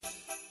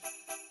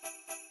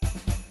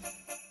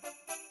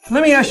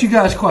Let me ask you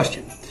guys a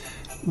question.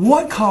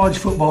 What college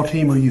football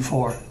team are you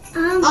for?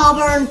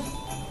 Auburn.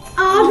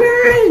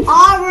 Auburn.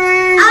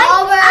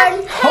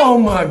 Oh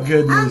my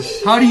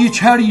goodness. How do you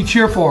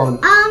cheer for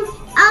them?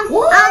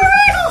 War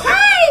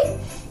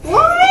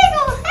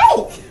Eagle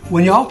hate.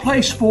 When y'all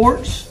play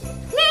sports,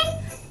 Me.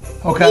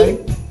 okay,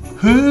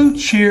 who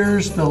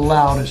cheers the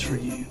loudest for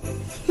you?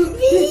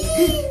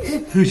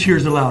 Who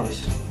cheers the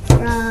loudest?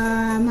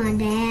 My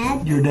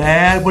dad. Your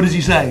dad? What does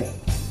he say?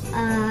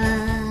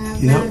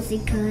 As he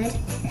could.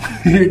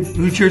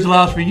 Who cheers the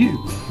loudest for you?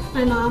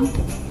 My mom.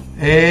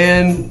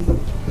 And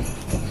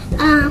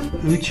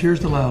who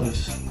cheers the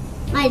loudest?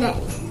 My dad.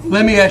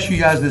 Let me ask you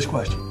guys this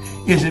question.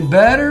 Is it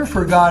better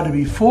for God to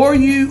be for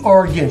you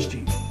or against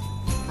you?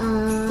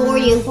 For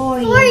you.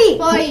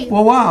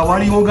 Well, why? Why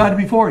do you want God to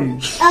be for you?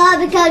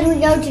 Because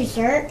we go to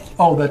church.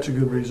 Oh, that's a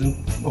good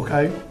reason.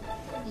 Okay.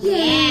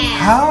 Yeah.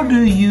 How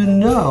do you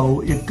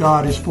know if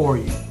God is for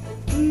you?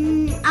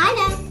 I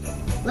know.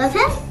 Love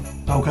him.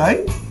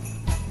 Okay.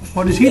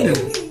 What does he do?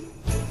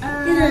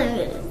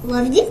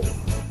 Love you.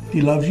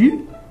 He loves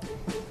you?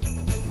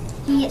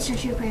 He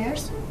answers your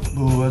prayers.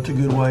 Oh, that's a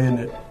good way, isn't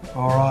it?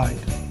 All right.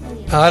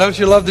 Don't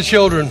you love the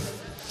children?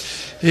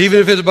 Even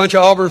if it's a bunch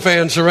of Auburn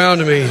fans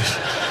surrounding me.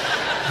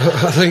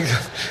 I think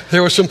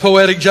there was some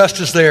poetic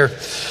justice there.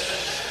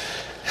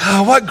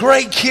 Oh, what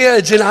great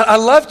kids. And I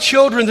love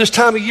children this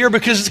time of year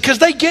because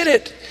they get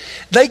it.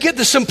 They get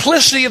the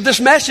simplicity of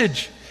this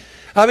message.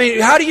 I mean,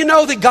 how do you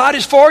know that God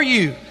is for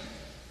you?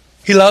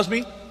 He loves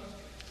me.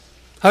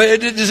 I mean,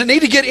 does it need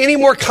to get any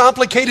more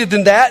complicated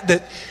than that?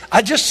 That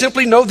I just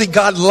simply know that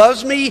God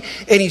loves me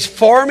and He's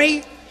for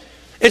me.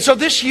 And so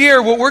this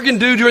year, what we're going to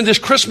do during this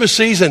Christmas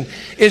season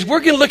is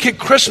we're going to look at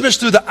Christmas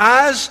through the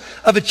eyes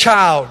of a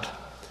child.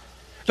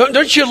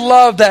 Don't you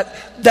love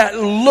that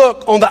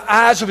look on the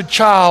eyes of a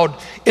child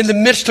in the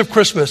midst of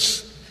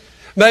Christmas?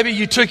 Maybe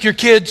you took your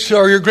kids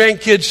or your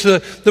grandkids to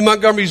the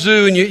Montgomery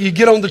Zoo and you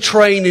get on the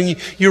train and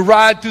you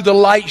ride through the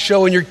light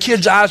show and your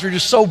kids' eyes are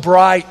just so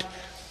bright.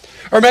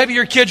 Or maybe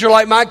your kids are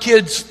like my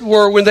kids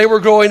were when they were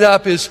growing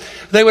up, is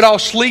they would all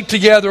sleep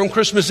together on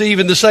Christmas Eve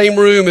in the same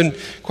room. And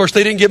of course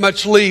they didn't get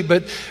much sleep,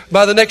 but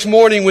by the next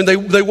morning when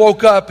they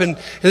woke up and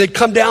they'd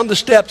come down the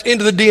steps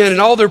into the den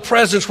and all their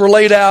presents were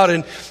laid out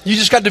and you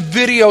just got to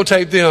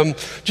videotape them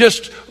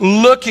just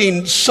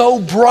looking so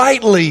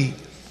brightly.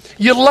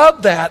 You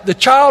love that. The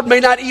child may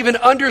not even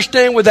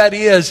understand what that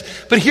is,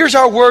 but here's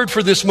our word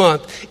for this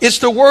month. It's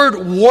the word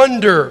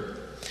wonder.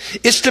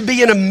 It's to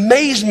be in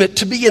amazement,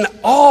 to be in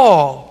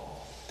awe.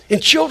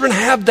 And children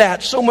have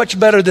that so much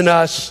better than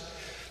us.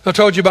 I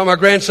told you about my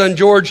grandson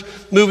George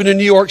moving to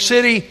New York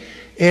City,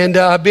 and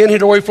Ben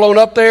had already flown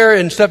up there,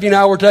 and Stephanie and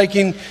I were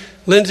taking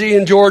Lindsay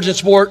and George and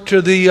Sport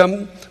to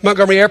the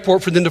Montgomery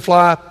Airport for them to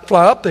fly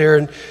up there.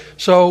 And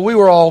so we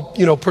were all,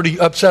 pretty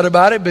upset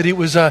about it, but it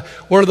was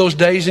one of those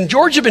days. And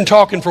George had been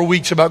talking for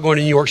weeks about going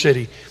to New York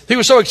City. He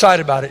was so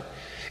excited about it.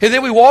 And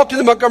then we walked to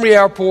the Montgomery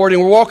Airport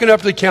and we're walking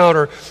up to the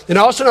counter. And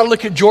all of a sudden I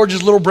look at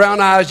George's little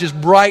brown eyes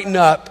just brighten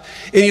up.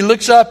 And he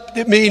looks up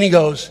at me and he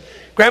goes,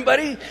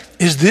 "Grandbuddy,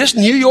 is this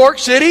New York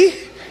City?"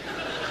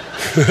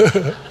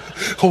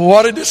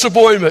 What a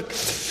disappointment.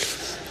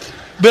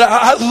 But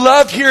I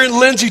love hearing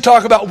Lindsay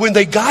talk about when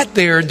they got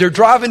there and they're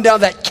driving down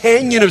that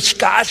canyon of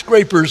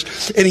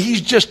skyscrapers and he's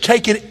just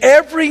taking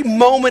every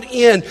moment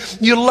in.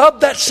 You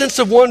love that sense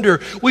of wonder.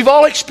 We've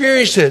all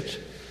experienced it.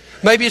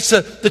 Maybe it's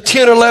the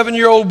 10 or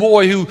 11-year-old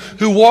boy who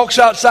walks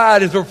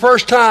outside and for the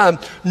first time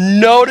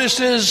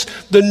notices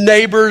the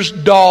neighbor's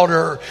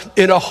daughter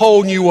in a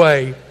whole new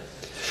way.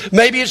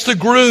 Maybe it's the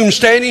groom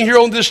standing here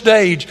on this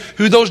stage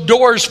who those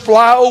doors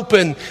fly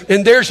open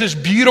and there's his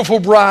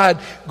beautiful bride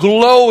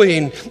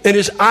glowing and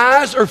his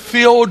eyes are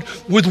filled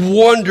with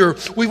wonder.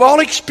 We've all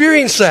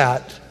experienced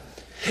that.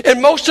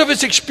 And most of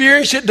us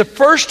experienced it the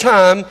first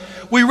time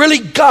we really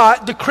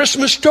got the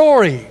Christmas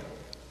story.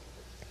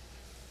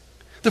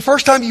 The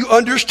first time you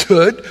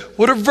understood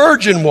what a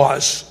virgin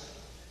was.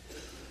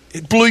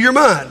 It blew your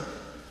mind.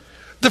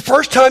 The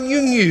first time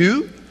you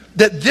knew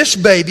that this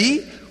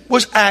baby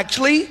was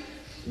actually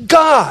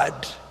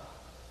God.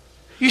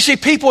 You see,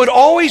 people had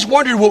always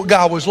wondered what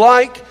God was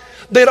like.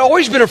 They'd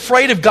always been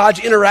afraid of God's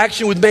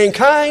interaction with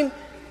mankind.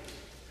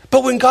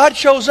 But when God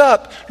shows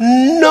up,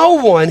 no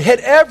one had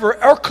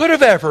ever or could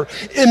have ever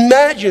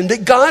imagined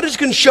that God is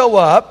going to show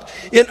up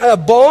in a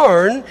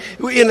barn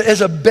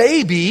as a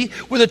baby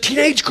with a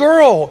teenage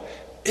girl.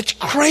 It's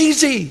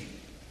crazy.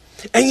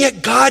 And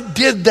yet God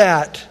did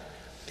that.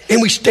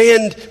 And we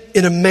stand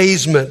in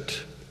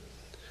amazement.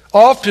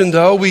 Often,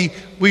 though, we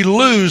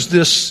lose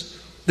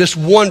this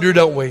wonder,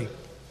 don't we?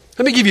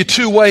 Let me give you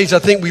two ways I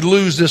think we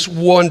lose this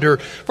wonder.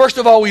 First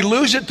of all, we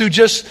lose it through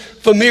just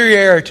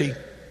familiarity.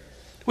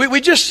 We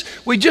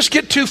just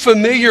get too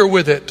familiar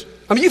with it.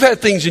 I mean, you've had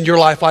things in your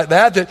life like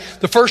that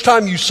the first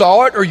time you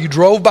saw it or you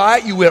drove by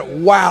it, you went,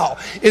 wow.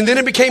 And then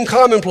it became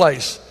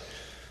commonplace.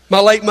 My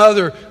late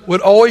mother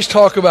would always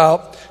talk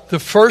about the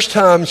first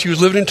time she was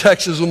living in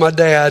Texas with my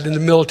dad in the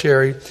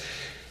military,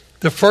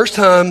 the first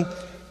time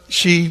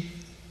she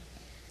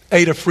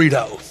ate a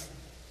Frito.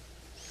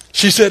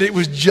 She said it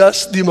was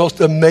just the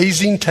most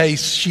amazing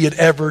taste she had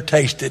ever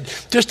tasted.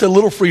 Just a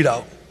little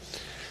Frito.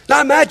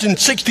 Now imagine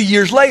 60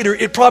 years later,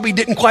 it probably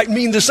didn't quite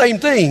mean the same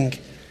thing.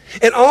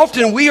 And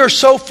often we are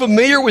so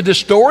familiar with this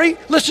story.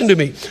 Listen to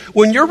me.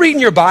 When you're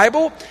reading your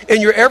Bible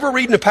and you're ever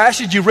reading a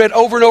passage you've read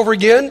over and over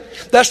again,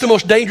 that's the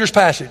most dangerous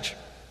passage.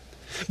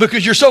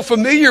 Because you're so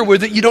familiar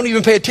with it, you don't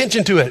even pay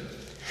attention to it.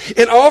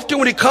 And often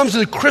when it comes to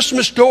the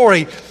Christmas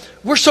story,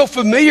 we're so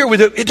familiar with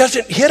it, it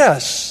doesn't hit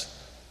us.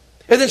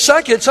 And then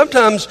second,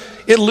 sometimes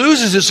it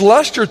loses its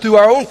luster through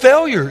our own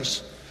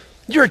failures.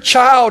 You're a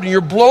child and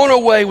you're blown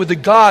away with the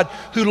God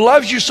who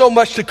loves you so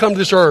much to come to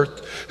this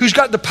earth, who's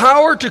got the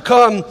power to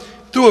come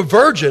through a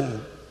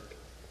virgin.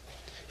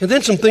 And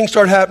then some things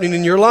start happening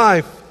in your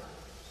life.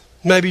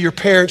 Maybe your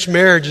parents'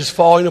 marriage is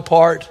falling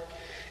apart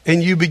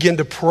and you begin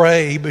to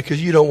pray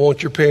because you don't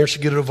want your parents to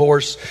get a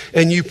divorce,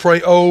 and you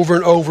pray over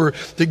and over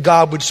that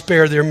God would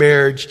spare their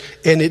marriage,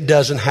 and it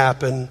doesn't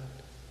happen.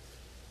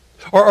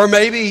 Or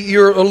maybe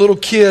you're a little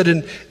kid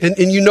and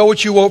you know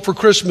what you want for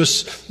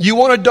Christmas. You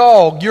want a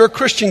dog. You're a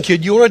Christian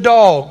kid. You want a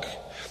dog.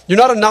 You're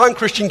not a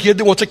non-Christian kid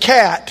that wants a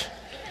cat.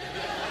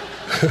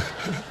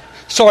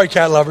 Sorry,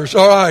 cat lovers.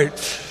 All right.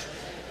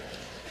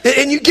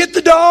 And you get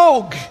the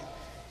dog.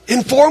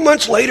 And 4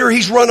 months later,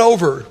 he's run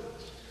over.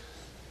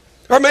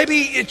 Or maybe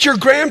it's your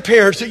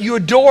grandparents that you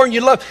adore and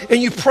you love,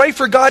 and you pray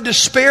for God to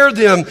spare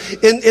them,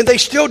 and they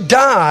still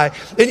die.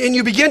 And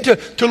you begin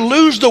to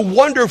lose the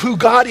wonder of who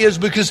God is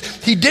because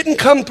He didn't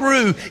come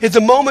through at the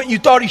moment you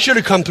thought He should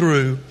have come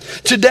through.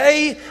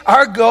 Today,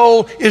 our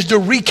goal is to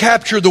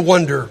recapture the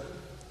wonder.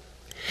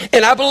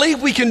 And I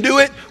believe we can do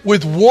it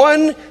with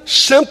one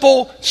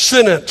simple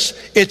sentence.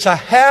 It's a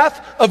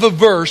half of a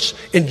verse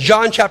in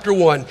John chapter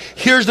 1.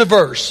 Here's the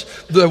verse.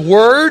 The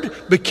Word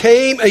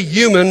became a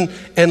human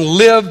and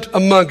lived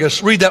among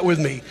us. Read that with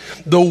me.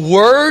 The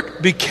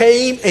Word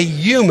became a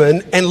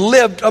human and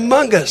lived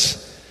among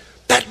us.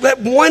 That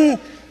one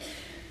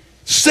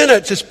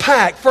sentence is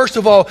packed. First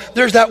of all,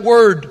 there's that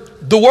word,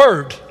 the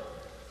Word.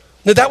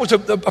 Now that was a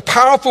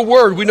powerful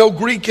word. We know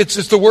Greek,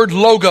 it's the word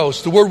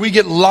logos, the word we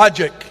get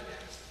logic.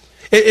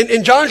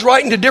 And John's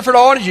writing to different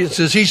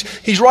audiences.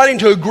 He's writing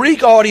to a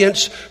Greek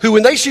audience who,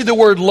 when they see the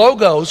word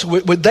logos,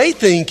 what they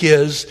think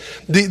is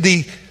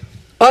the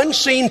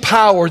unseen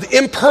power, the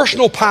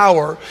impersonal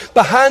power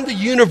behind the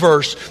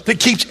universe that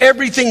keeps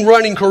everything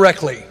running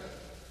correctly.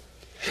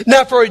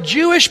 Now, for a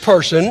Jewish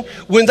person,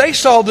 when they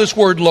saw this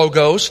word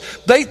logos,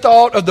 they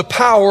thought of the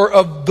power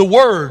of the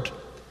Word.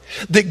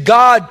 That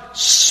God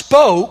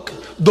spoke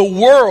the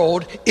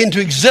world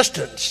into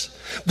existence.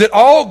 That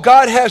all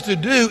God has to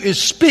do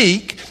is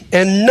speak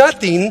and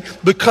nothing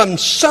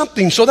becomes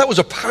something. So that was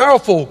a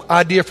powerful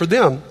idea for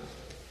them.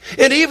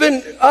 And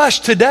even us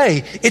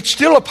today, it's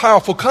still a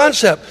powerful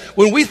concept.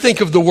 When we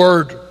think of the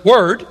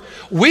word,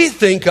 we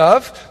think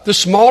of the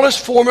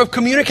smallest form of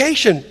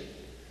communication.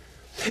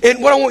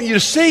 And what I want you to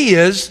see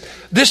is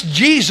this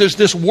Jesus,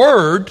 this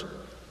Word,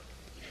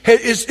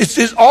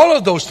 is all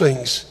of those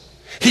things.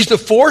 He's the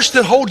force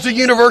that holds the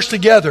universe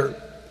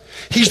together.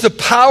 He's the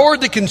power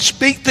that can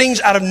speak things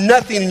out of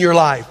nothing in your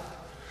life.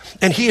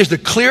 And He is the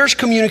clearest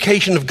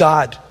communication of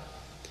God.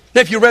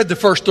 Now, if you read the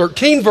first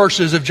 13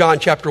 verses of John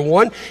chapter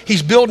 1,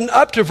 he's building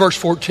up to verse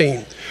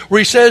 14, where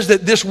he says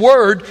that this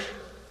Word,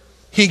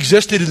 He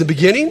existed in the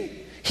beginning.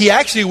 He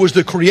actually was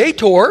the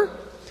creator,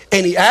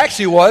 and He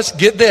actually was,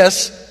 get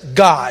this,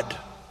 God.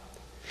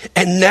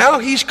 And now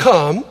He's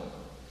come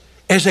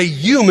as a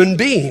human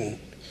being.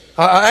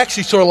 I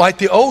actually sort of like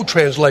the old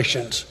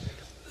translations.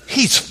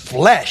 He's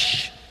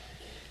flesh.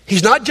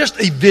 He's not just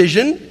a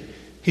vision.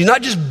 He's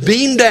not just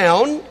beamed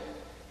down.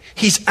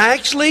 He's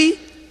actually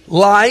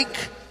like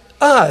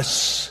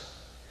us.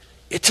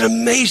 It's an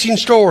amazing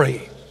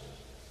story.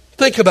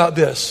 Think about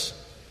this.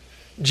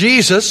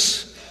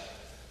 Jesus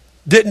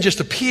didn't just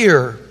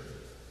appear.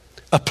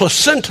 A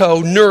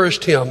placenta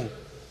nourished Him.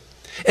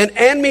 An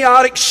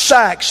amniotic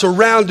sac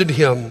surrounded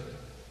Him.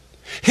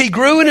 He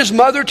grew in His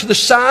mother to the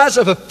size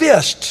of a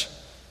fist.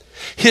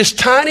 His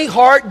tiny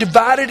heart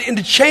divided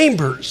into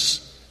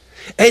chambers.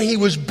 And He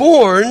was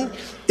born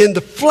in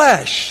the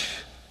flesh.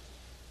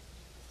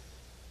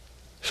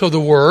 So the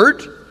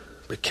Word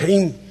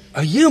became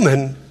a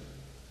human,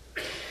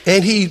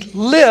 and He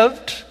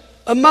lived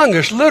among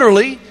us.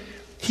 Literally,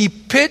 He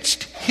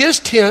pitched His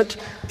tent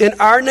in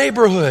our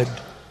neighborhood,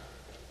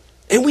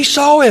 and we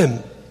saw Him.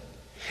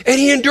 And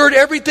He endured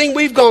everything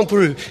we've gone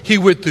through. He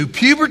went through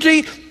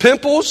puberty,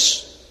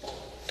 pimples,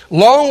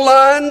 long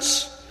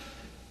lines,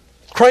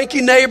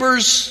 cranky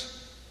neighbors,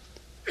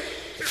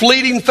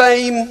 fleeting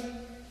fame,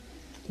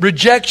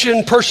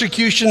 rejection,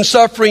 persecution,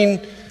 suffering,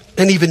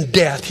 and even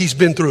death. He's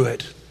been through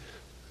it.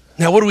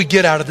 Now, what do we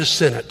get out of this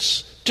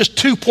sentence? Just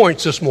 2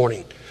 points this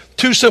morning.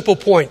 2 simple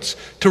points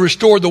to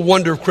restore the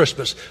wonder of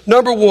Christmas.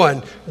 Number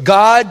 1,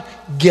 God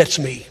gets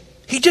me.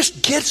 He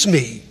just gets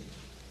me.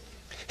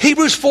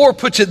 Hebrews 4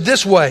 puts it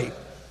this way.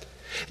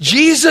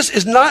 Jesus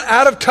is not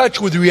out of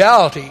touch with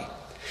reality.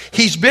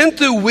 He's been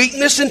through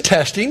weakness and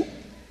testing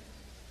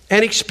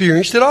and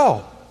experienced it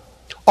all.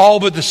 All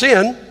but the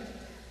sin.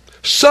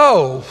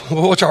 So,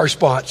 what's our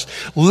response?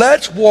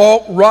 Let's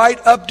walk right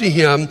up to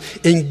him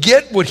and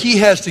get what he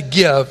has to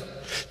give.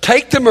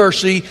 Take the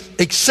mercy,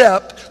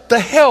 accept the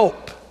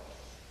help.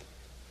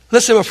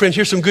 Listen, my friends,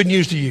 here's some good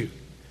news to you.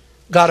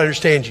 God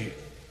understands you.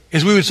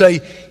 As we would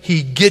say,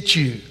 he gets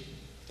you.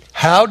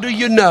 How do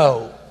you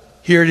know?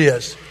 Here it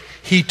is.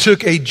 He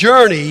took a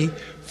journey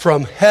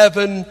from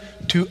heaven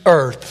to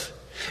earth.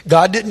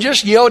 God didn't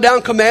just yell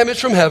down commandments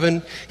from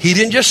heaven. He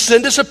didn't just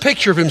send us a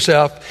picture of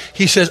himself.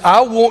 He says,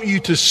 I want you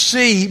to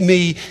see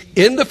me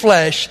in the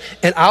flesh,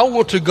 and I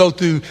want to go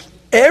through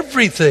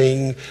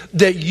everything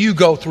that you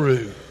go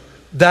through.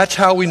 That's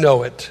how we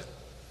know it.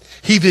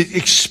 He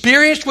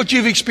experienced what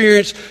you've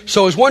experienced,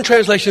 so as one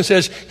translation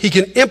says, he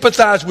can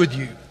empathize with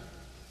you.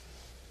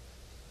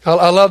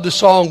 I love the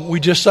song we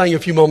just sang a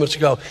few moments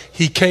ago.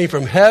 He came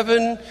from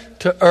heaven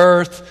to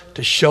earth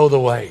to show the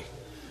way.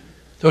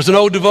 There was an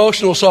old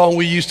devotional song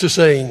we used to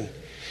sing.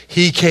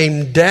 He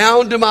came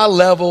down to my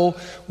level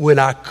when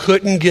I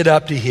couldn't get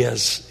up to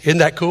his. Isn't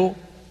that cool?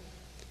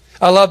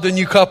 I love the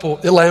new couple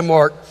at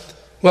Landmark.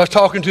 When I was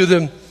talking to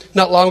them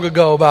not long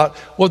ago about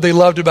what they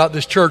loved about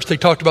this church, they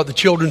talked about the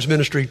children's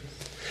ministry.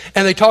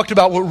 And they talked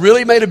about what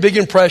really made a big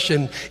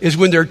impression is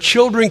when their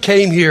children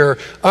came here,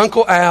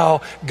 Uncle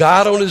Al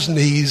got on his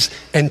knees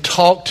and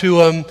talked to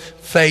them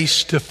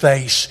face to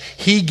face.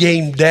 He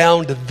came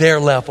down to their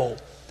level.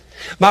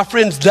 My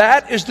friends,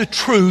 that is the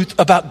truth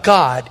about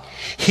God.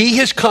 He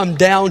has come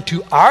down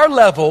to our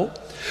level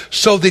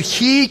so that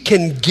he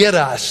can get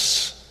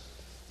us.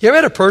 You ever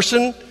met a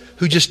person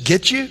who just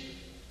gets you?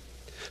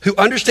 Who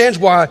understands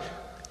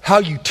how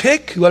you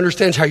tick, who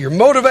understands how you're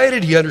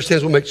motivated, he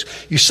understands what makes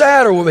you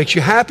sad or what makes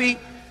you happy.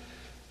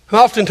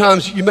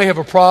 Oftentimes you may have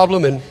a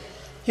problem and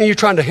you're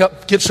trying to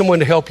get someone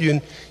to help you,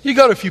 and you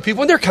go to a few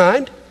people and they're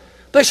kind.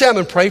 They say, I'm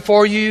going to pray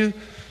for you.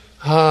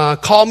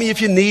 Call me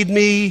if you need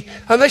me.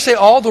 And they say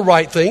all the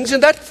right things,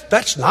 and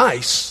that's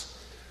nice.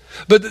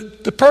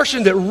 But the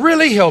person that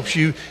really helps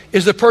you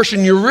is the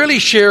person you really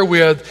share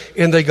with,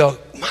 and they go,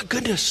 my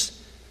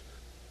goodness,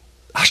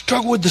 I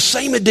struggle with the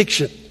same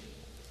addiction.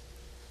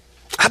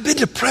 I've been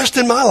depressed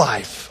in my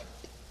life.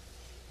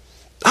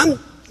 You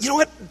know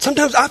what?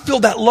 Sometimes I feel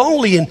that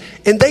lonely, and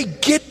they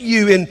get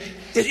you, and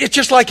it's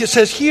just like it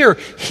says here,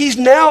 he's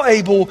now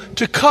able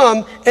to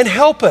come and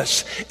help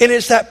us. And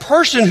it's that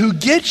person who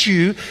gets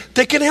you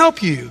that can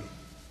help you.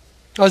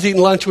 I was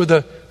eating lunch with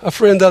a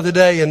friend the other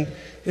day, and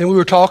we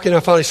were talking. I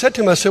finally said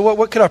to him, I said,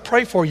 what could I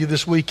pray for you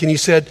this week? And he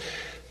said,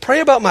 pray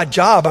about my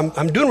job.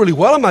 I'm doing really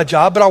well in my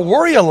job, but I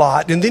worry a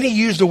lot. And then he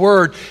used the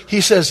word, he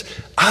says,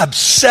 I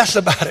obsess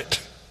about it.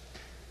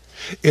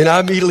 And I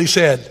immediately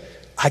said,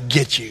 I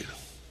get you.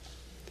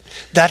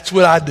 That's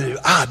what I do.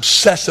 I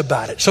obsess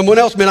about it. Someone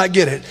else may not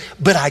get it,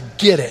 but I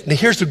get it. And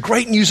here's the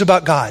great news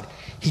about God.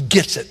 He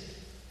gets it.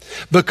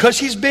 Because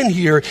he's been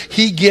here,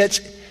 he gets,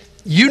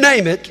 you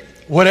name it,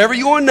 whatever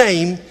you want to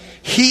name,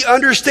 he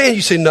understands.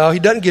 You say, no, he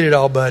doesn't get it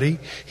all, buddy.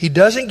 He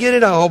doesn't get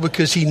it all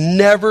because he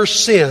never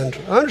sinned.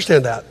 I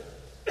understand that.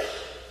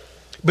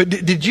 But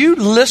did you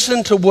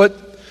listen to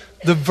what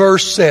the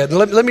verse said?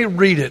 Let me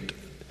read it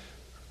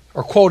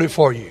or quote it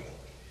for you.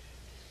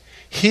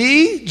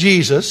 He,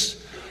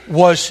 Jesus,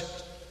 was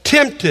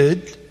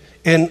tempted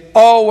in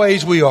all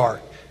ways we are.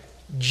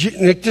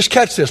 Just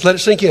catch this. Let it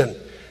sink in.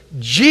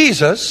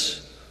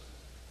 Jesus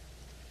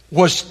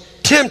was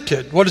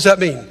tempted. What does that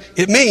mean?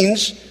 It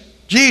means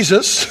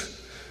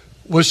Jesus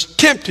was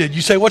tempted.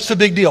 You say, what's the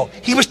big deal?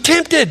 He was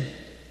tempted.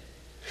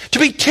 To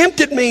be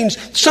tempted means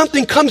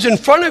something comes in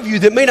front of you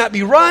that may not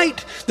be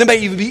right, that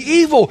may even be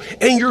evil,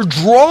 and you're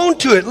drawn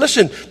to it.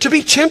 Listen, to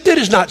be tempted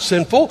is not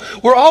sinful.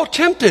 We're all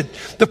tempted.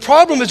 The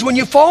problem is when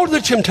you fall to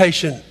the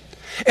temptation.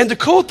 And the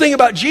cool thing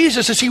about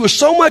Jesus is he was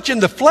so much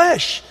in the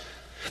flesh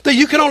that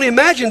you can only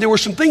imagine there were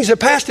some things that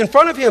passed in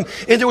front of him,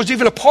 and there was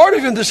even a part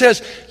of him that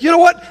says, you know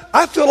what?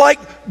 I feel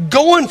like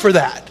going for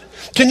that.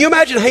 Can you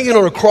imagine hanging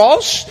on a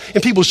cross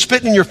and people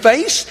spitting in your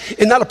face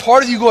and not a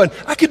part of you going,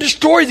 I could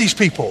destroy these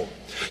people?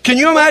 Can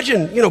you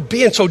imagine,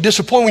 being so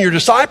disappointed when your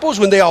disciples,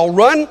 when they all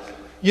run,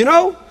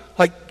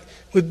 like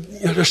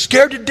they're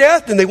scared to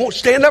death and they won't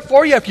stand up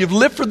for you after you've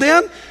lived for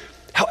them?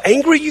 How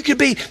angry you could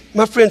be.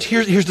 My friends,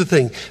 here's the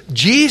thing.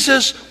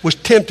 Jesus was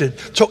tempted.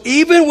 So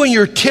even when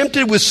you're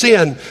tempted with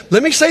sin,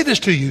 let me say this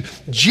to you.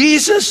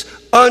 Jesus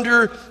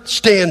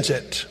understands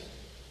it.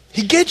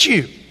 He gets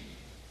you.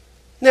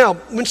 Now,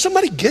 when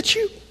somebody gets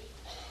you,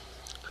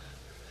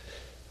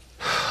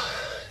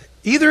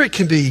 either it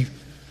can be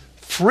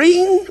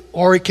freeing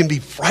or it can be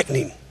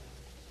frightening.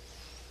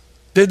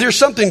 There's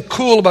something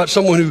cool about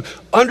someone who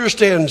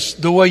understands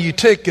the way you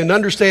tick and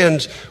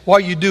understands why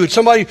you do it.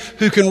 Somebody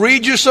who can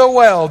read you so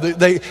well that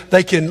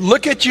they can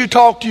look at you,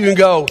 talk to you, and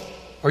go,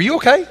 are you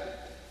okay?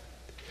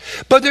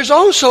 But there's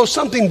also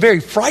something very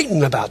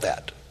frightening about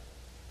that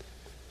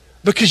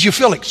because you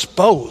feel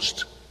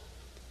exposed.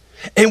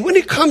 And when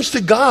it comes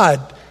to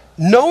God,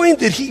 knowing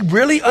that he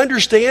really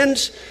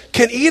understands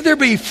can either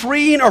be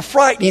freeing or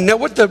frightening. Now,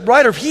 what the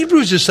writer of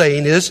Hebrews is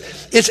saying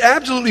is it's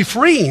absolutely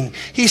freeing.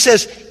 He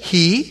says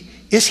he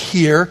is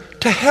here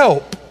to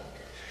help.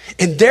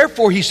 And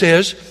therefore, he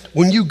says,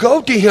 when you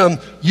go to him,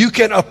 you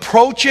can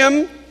approach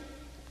him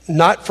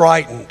not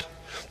frightened.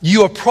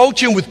 You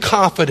approach him with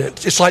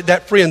confidence. It's like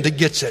that friend that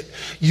gets it.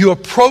 You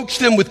approach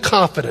them with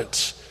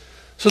confidence.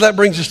 So that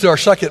brings us to our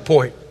second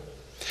point.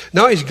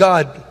 Not only is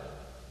God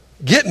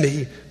get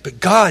me, but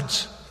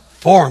God's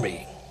for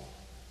me.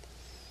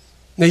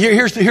 Now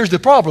here's the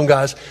problem,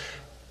 guys.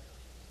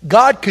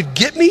 God could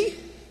get me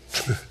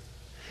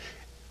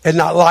and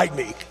not like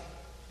me.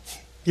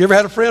 You ever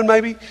had a friend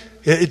maybe?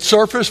 It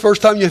surfaced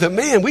first time you thought,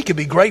 man, we could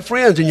be great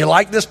friends, and you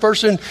like this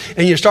person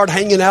and you start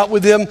hanging out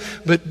with them.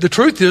 But the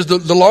truth is,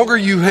 the longer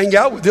you hang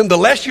out with them, the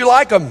less you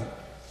like them.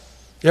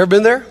 You ever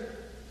been there?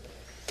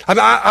 I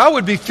mean, I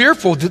would be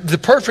fearful that the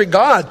perfect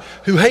God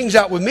who hangs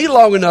out with me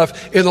long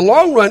enough in the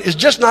long run is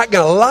just not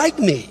going to like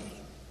me.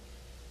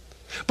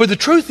 But the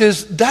truth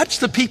is, that's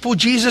the people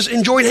Jesus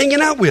enjoyed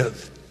hanging out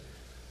with.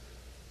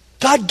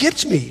 God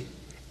gets me,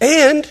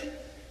 and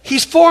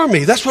he's for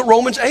me. That's what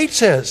Romans 8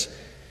 says.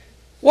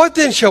 What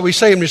then shall we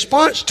say in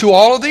response to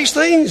all of these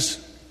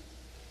things?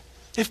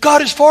 If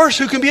God is for us,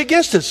 who can be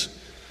against us?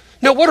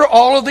 Now, what are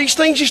all of these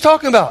things he's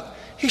talking about?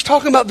 He's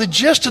talking about the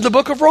gist of the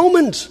book of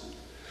Romans.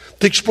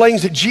 That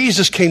explains that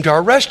Jesus came to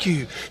our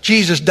rescue.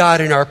 Jesus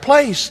died in our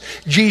place.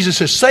 Jesus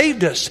has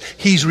saved us.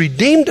 He's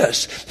redeemed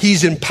us.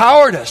 He's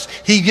empowered us.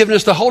 He's given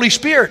us the Holy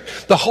Spirit.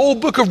 The whole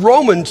book of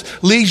Romans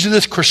leads to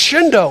this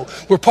crescendo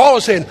where Paul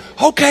is saying,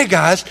 okay,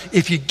 guys,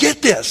 if you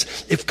get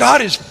this, if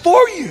God is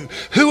for you,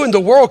 who in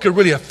the world could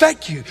really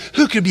affect you?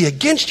 Who could be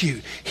against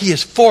you? He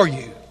is for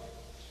you.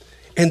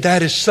 And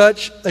that is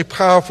such a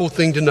powerful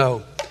thing to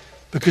know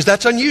because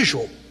that's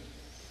unusual.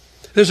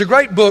 There's a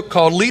great book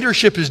called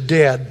Leadership is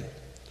Dead.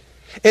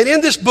 And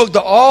in this book,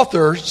 the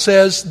author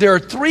says there are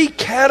three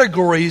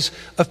categories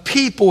of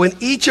people in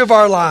each of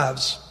our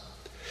lives.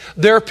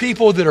 There are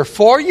people that are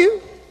for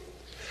you.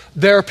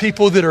 There are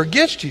people that are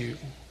against you.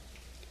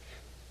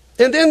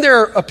 And then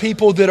there are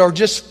people that are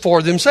just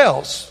for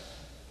themselves.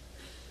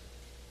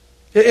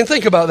 And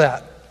think about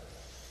that.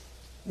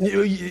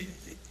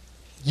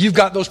 You've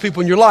got those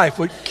people in your life.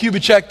 What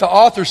Kubitschek, the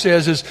author,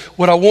 says is,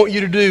 what I want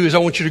you to do is I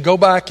want you to go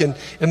back and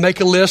make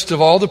a list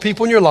of all the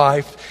people in your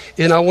life,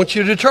 and I want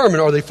you to determine,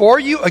 are they for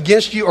you,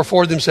 against you, or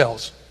for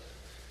themselves?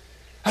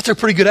 That's a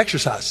pretty good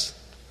exercise.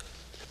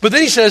 But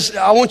then he says,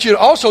 I want you to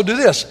also do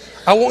this.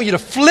 I want you to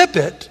flip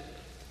it,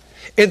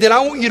 and then I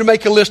want you to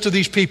make a list of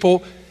these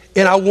people,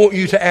 and I want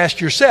you to ask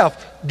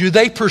yourself, do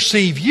they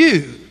perceive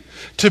you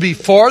to be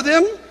for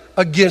them,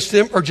 against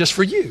them, or just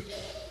for you?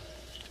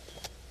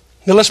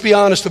 Now let's be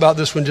honest about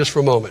this one just for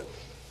a moment.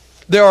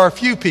 There are a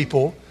few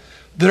people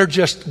that are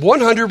just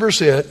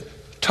 100%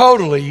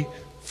 totally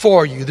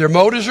for you. Their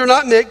motives are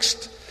not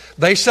mixed.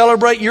 They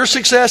celebrate your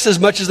success as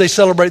much as they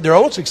celebrate their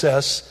own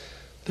success.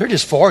 They're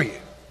just for you.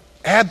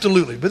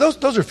 Absolutely. But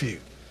those are few.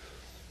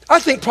 I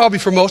think probably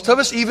for most of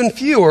us, even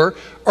fewer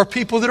are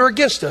people that are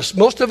against us.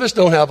 Most of us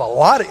don't have a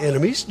lot of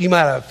enemies. You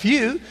might have a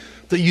few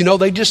that you know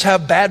they just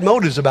have bad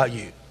motives about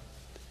you.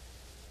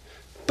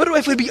 But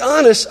if we be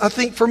honest, I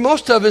think for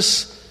most of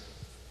us,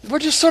 we're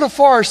just sort of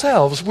for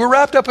ourselves. We're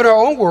wrapped up in our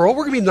own world.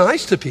 We're going to be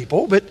nice to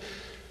people, but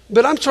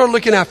I'm sort of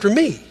looking after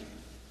me.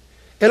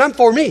 And I'm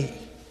for me.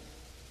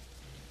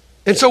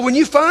 And so when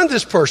you find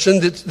this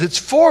person that's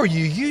for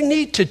you, you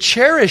need to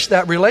cherish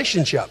that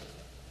relationship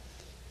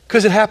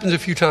because it happens a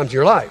few times in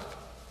your life.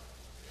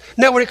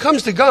 Now, when it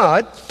comes to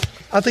God,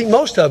 I think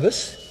most of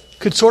us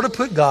could sort of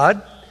put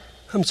God,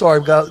 I'm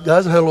sorry, guys,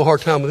 I had a little hard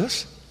time with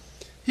this.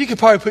 You could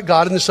probably put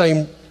God in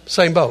the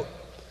same boat.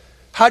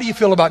 How do you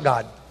feel about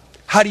God?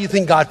 How do you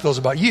think God feels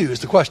about you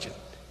is the question.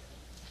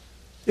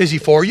 Is he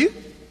for you?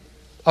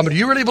 I mean, do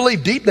you really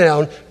believe deep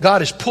down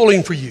God is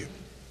pulling for you?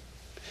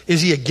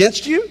 Is he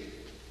against you?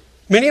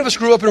 Many of us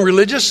grew up in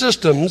religious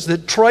systems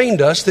that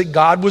trained us that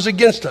God was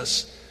against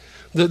us.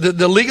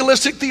 The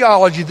legalistic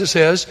theology that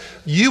says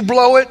you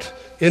blow it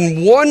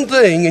in one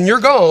thing and you're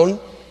gone.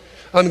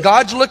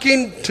 God's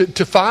looking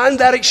to find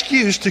that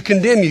excuse to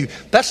condemn you.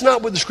 That's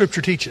not what the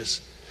scripture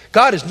teaches.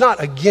 God is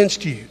not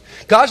against you.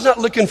 God's not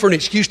looking for an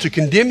excuse to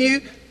condemn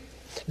you.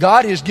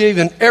 God is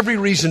given every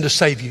reason to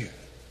save you.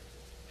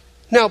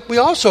 Now, we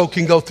also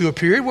can go through a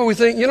period where we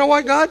think, you know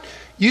what, God?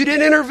 You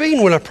didn't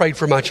intervene when I prayed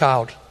for my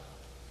child.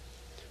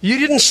 You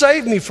didn't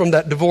save me from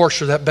that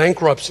divorce or that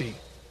bankruptcy.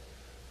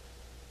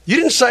 You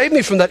didn't save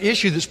me from that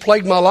issue that's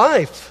plagued my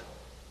life.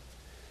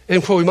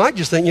 And we might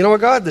just think, you know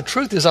what, God? The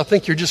truth is I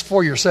think you're just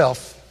for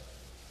yourself.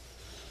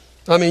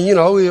 I mean, you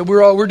know,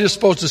 we're just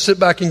supposed to sit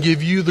back and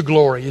give you the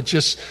glory. It's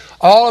just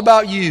all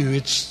about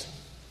you.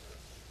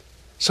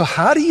 So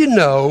how do you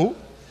know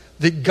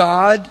that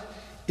God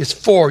is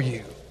for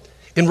you?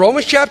 In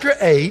Romans chapter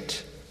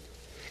 8,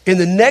 in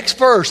the next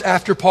verse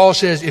after Paul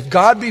says, if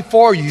God be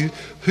for you,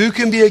 who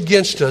can be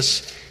against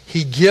us?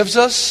 He gives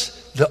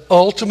us the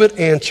ultimate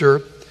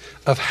answer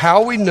of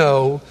how we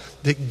know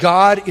that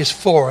God is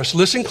for us.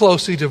 Listen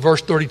closely to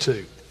verse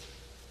 32.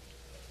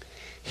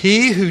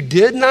 He who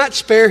did not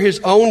spare his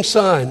own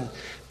son,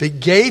 but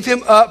gave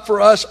him up for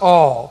us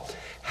all,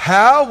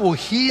 how will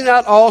he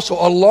not also,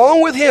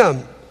 along with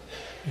him,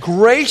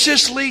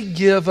 graciously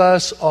give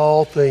us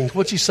all things.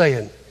 What's he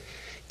saying?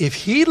 If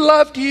he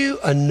loved you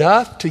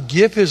enough to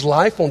give his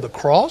life on the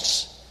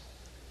cross,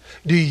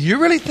 do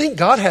you really think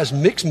God has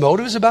mixed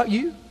motives about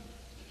you?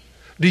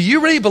 Do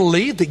you really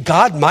believe that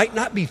God might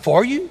not be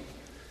for you?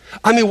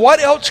 I mean, what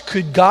else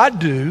could God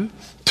do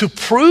to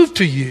prove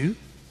to you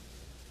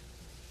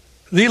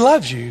that he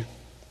loves you,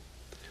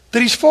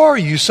 that he's for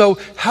you? So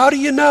how do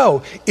you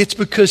know? It's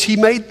because he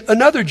made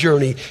another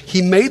journey.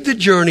 He made the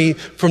journey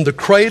from the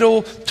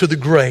cradle to the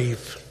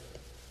grave.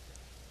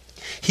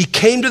 He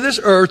came to this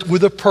earth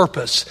with a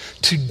purpose,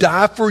 to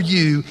die for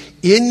you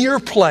in your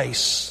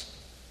place.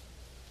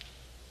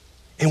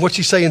 And what's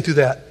he saying through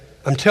that?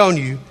 I'm telling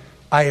you,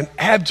 I am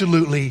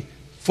absolutely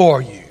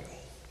for you.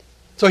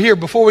 So here,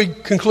 before we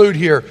conclude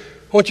here,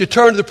 I want you to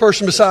turn to the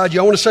person beside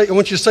you. I want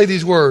you to say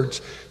these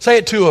words. Say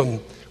it to them.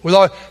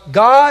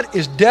 God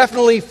is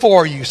definitely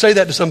for you. Say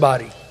that to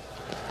somebody.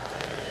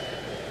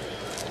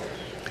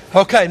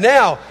 Okay,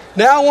 now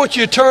I want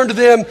you to turn to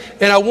them,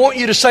 and I want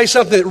you to say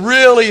something that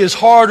really is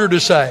harder to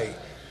say.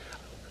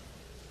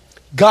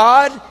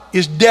 God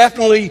is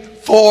definitely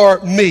for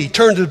me.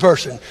 Turn to the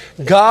person.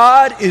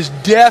 God is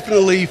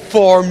definitely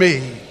for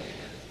me.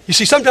 You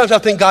see, sometimes I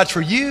think God's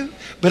for you,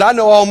 but I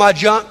know all my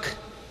junk,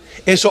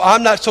 and so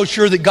I'm not so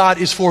sure that God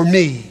is for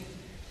me.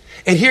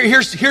 And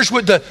here's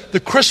what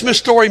the Christmas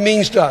story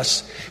means to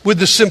us. With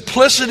the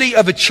simplicity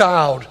of a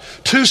child,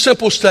 two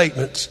simple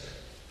statements.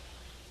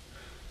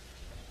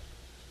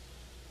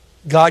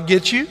 God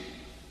gets you,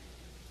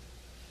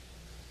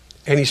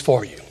 and he's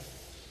for you.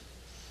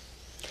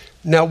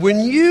 Now, when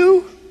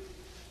you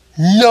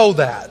know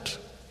that,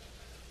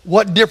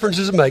 what difference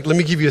does it make? Let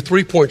me give you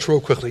 3 points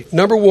real quickly.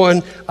 Number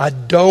one, I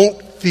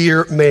don't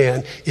fear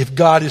man. If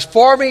God is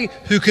for me,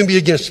 who can be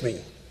against me?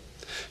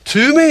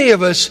 Too many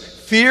of us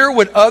fear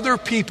what other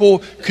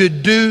people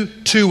could do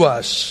to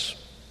us.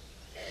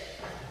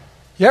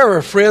 You ever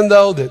a friend,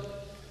 though, that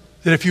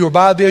if you were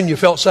by them, you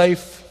felt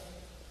safe?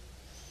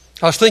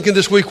 I was thinking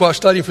this week while I was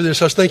studying for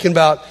this, I was thinking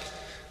about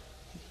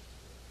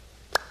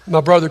my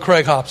brother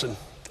Craig Hobson.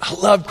 I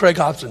love Craig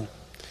Hobson.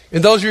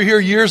 And those of you here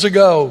years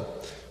ago,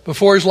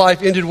 before his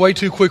life ended way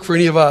too quick for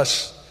any of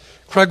us,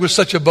 Craig was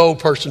such a bold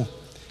person.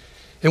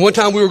 And one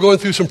time we were going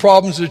through some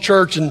problems at the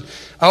church, and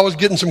I was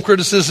getting some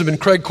criticism, and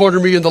Craig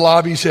cornered me in the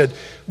lobby. He said,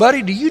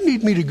 "Buddy, do you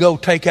need me to go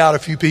take out a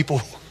few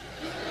people?"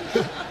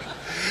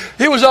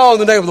 It was all in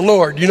the name of the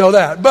Lord, you know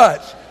that.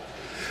 But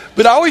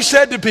I always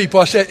said to people,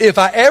 I said, if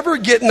I ever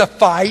get in a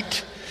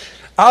fight,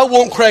 I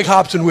want Craig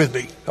Hobson with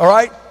me, all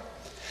right?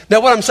 Now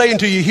what I'm saying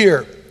to you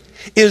here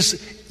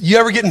is, you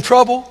ever get in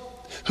trouble,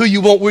 who you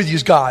want with you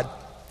is God.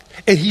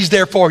 And he's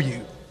there for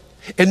you.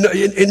 And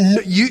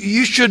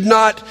you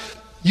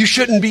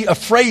shouldn't be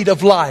afraid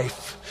of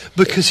life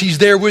because he's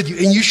there with you.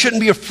 And you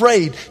shouldn't be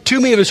afraid. Too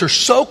many of us are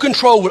so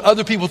controlled what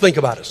other people think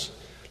about us.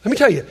 Let me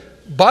tell you,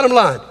 bottom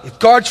line, if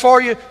God's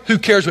for you, who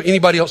cares what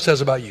anybody else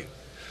says about you?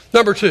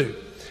 Number two,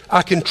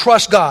 I can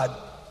trust God.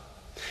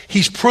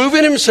 He's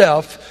proven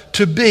himself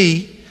to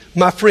be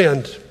my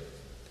friend.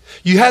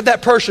 You have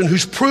that person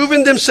who's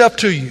proven themselves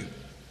to you.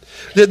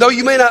 That though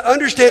you may not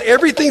understand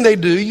everything they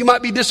do, you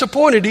might be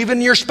disappointed, even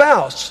in your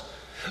spouse.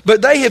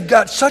 But they have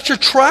got such a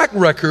track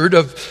record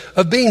of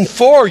being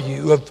for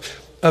you,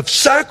 of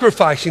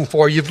sacrificing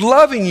for you, of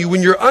loving you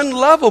when you're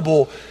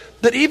unlovable,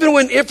 that even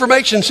when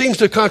information seems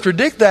to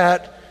contradict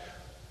that,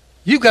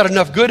 you've got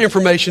enough good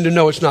information to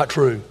know it's not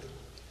true.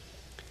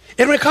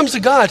 And when it comes to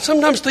God,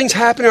 sometimes things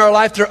happen in our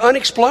life that are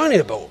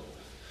unexplainable,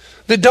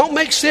 that don't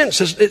make sense.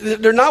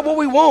 They're not what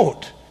we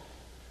want.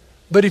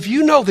 But if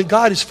you know that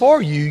God is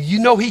for you, you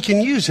know he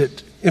can use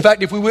it. In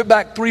fact, if we went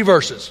back 3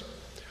 verses,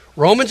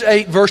 Romans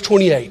 8, verse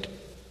 28.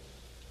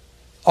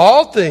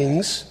 All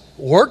things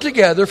work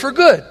together for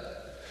good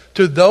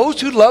to those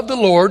who love the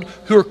Lord,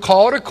 who are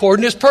called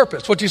according to his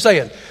purpose. What's he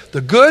saying? The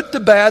good, the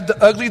bad,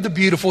 the ugly, the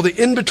beautiful, the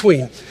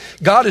in-between.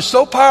 God is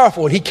so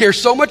powerful and he cares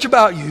so much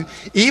about you,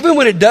 even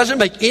when it doesn't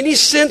make any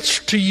sense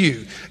to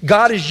you.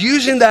 God is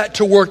using that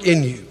to work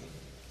in you.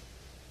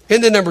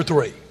 And then number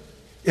 3,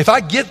 if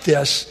I get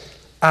this,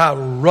 I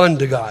run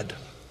to God.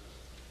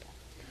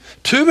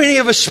 Too many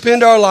of us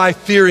spend our life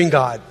fearing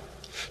God.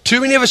 Too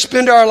many of us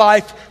spend our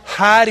life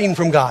hiding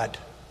from God,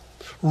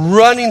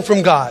 running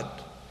from God.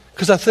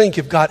 Because I think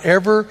if God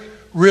ever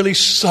really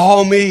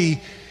saw me,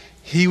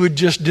 he would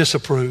just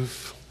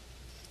disapprove.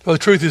 Well, the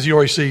truth is he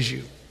already sees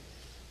you.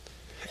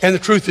 And the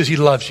truth is he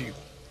loves you.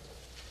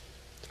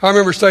 I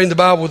remember studying the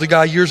Bible with a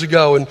guy years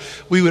ago, and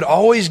we would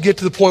always get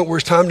to the point where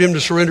it's time for him to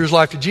surrender his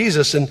life to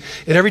Jesus. And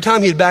every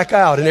time he'd back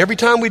out, and every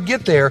time we'd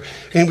get there,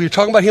 and we were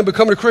talking about him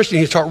becoming a Christian,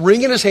 he'd start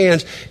wringing his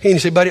hands, and he'd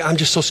say, "Buddy, I'm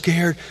just so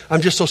scared.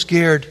 I'm just so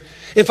scared."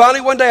 And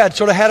finally one day I'd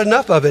sort of had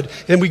enough of it,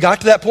 and we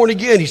got to that point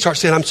again. He started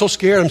saying, "I'm so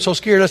scared, I'm so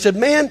scared." And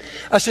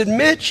I said,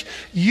 "Mitch,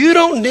 you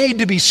don't need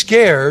to be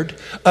scared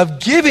of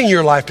giving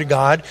your life to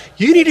God.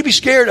 You need to be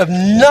scared of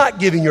not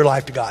giving your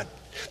life to God.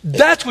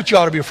 That's what you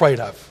ought to be afraid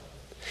of."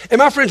 And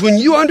my friends, when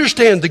you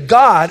understand the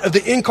God of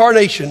the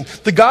incarnation,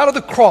 the God of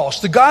the cross,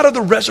 the God of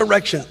the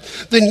resurrection,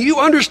 then you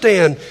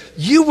understand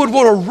you would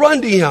want to run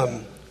to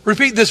him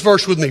Repeat this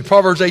verse with me,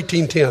 Proverbs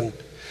 18:10.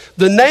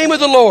 The name of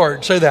the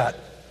Lord, say that,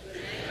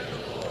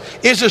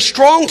 is a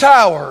strong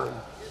tower.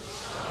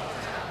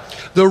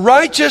 The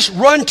righteous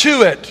run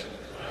to it,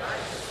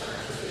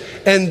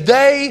 and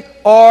they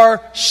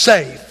are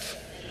safe.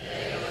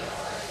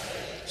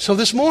 So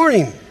this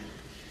morning,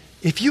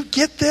 if you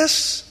get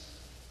this,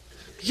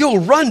 you'll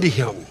run to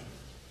him.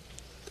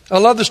 I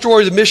love the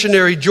story of the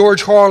missionary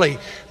George Harley.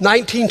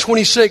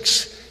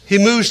 1926, he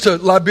moves to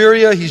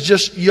Liberia. He's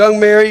just young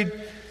married.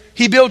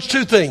 He builds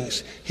two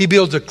things. He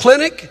builds a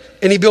clinic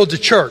and he builds a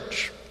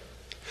church.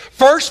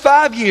 First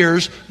 5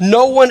 years,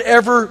 no one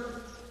ever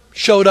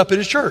showed up at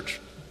his church.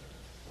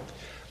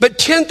 But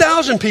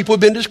 10,000 people have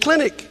been to his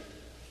clinic.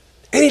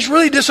 And he's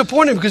really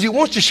disappointed because he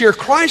wants to share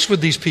Christ with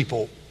these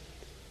people.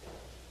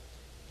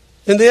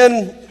 And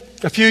then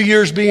a few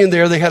years being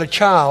there, they had a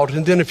child.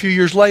 And then a few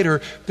years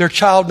later, their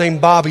child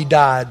named Bobby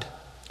died.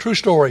 True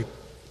story.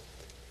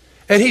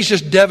 And he's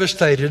just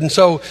devastated. And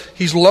so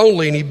he's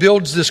lonely and he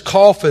builds this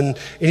coffin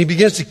and he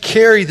begins to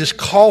carry this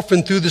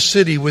coffin through the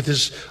city with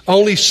his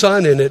only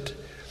son in it.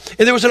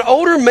 And there was an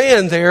older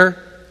man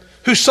there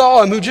who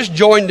saw him, who just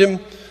joined him,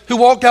 who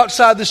walked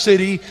outside the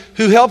city,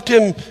 who helped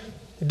him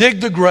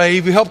dig the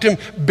grave, who helped him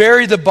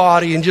bury the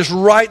body, and just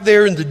right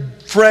there in the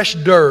fresh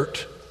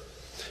dirt,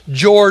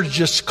 George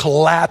just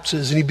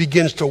collapses and he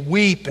begins to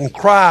weep and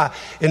cry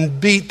and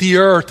beat the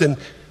earth. And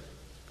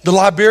the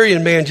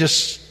Liberian man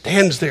just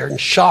stands there in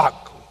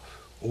shock,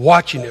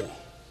 watching him.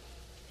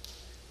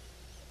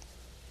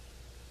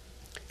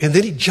 And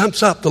then he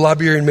jumps up, the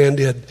Liberian man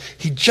did.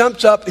 He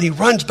jumps up and he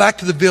runs back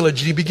to the village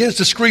and he begins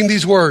to scream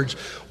these words,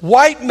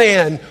 white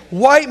man,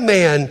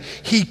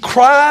 he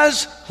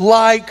cries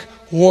like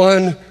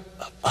one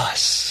of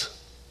us.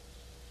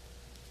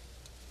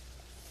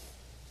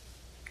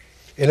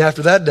 And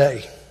after that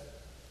day,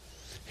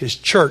 his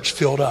church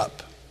filled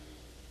up.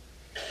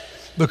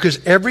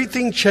 Because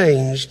everything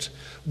changed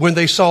when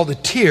they saw the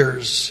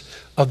tears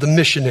of the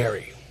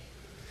missionary.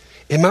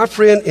 And my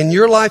friend, in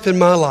your life and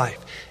my life,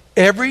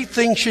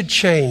 everything should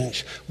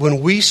change when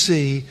we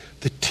see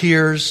the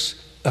tears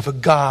of a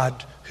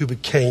God who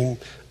became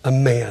a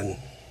man.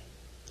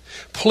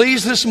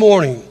 Please, this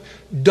morning,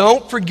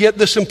 don't forget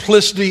the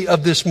simplicity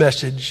of this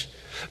message.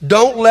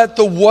 Don't let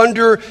the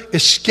wonder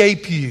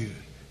escape you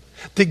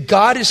that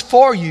God is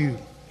for you.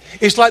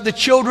 It's like the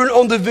children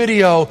on the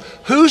video.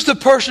 Who's the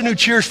person who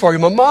cheers for you?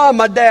 My mom,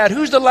 my dad.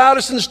 Who's the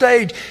loudest in the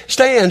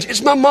stands?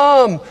 It's my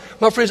mom.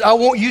 My friends, I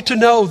want you to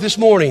know this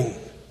morning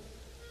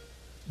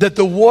that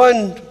the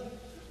one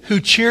who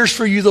cheers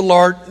for you the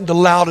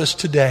loudest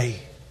today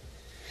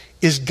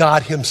is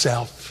God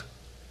himself.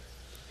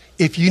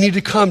 If you need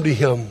to come to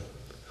him,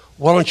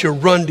 why don't you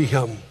run to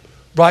him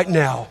right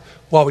now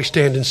while we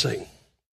stand and sing?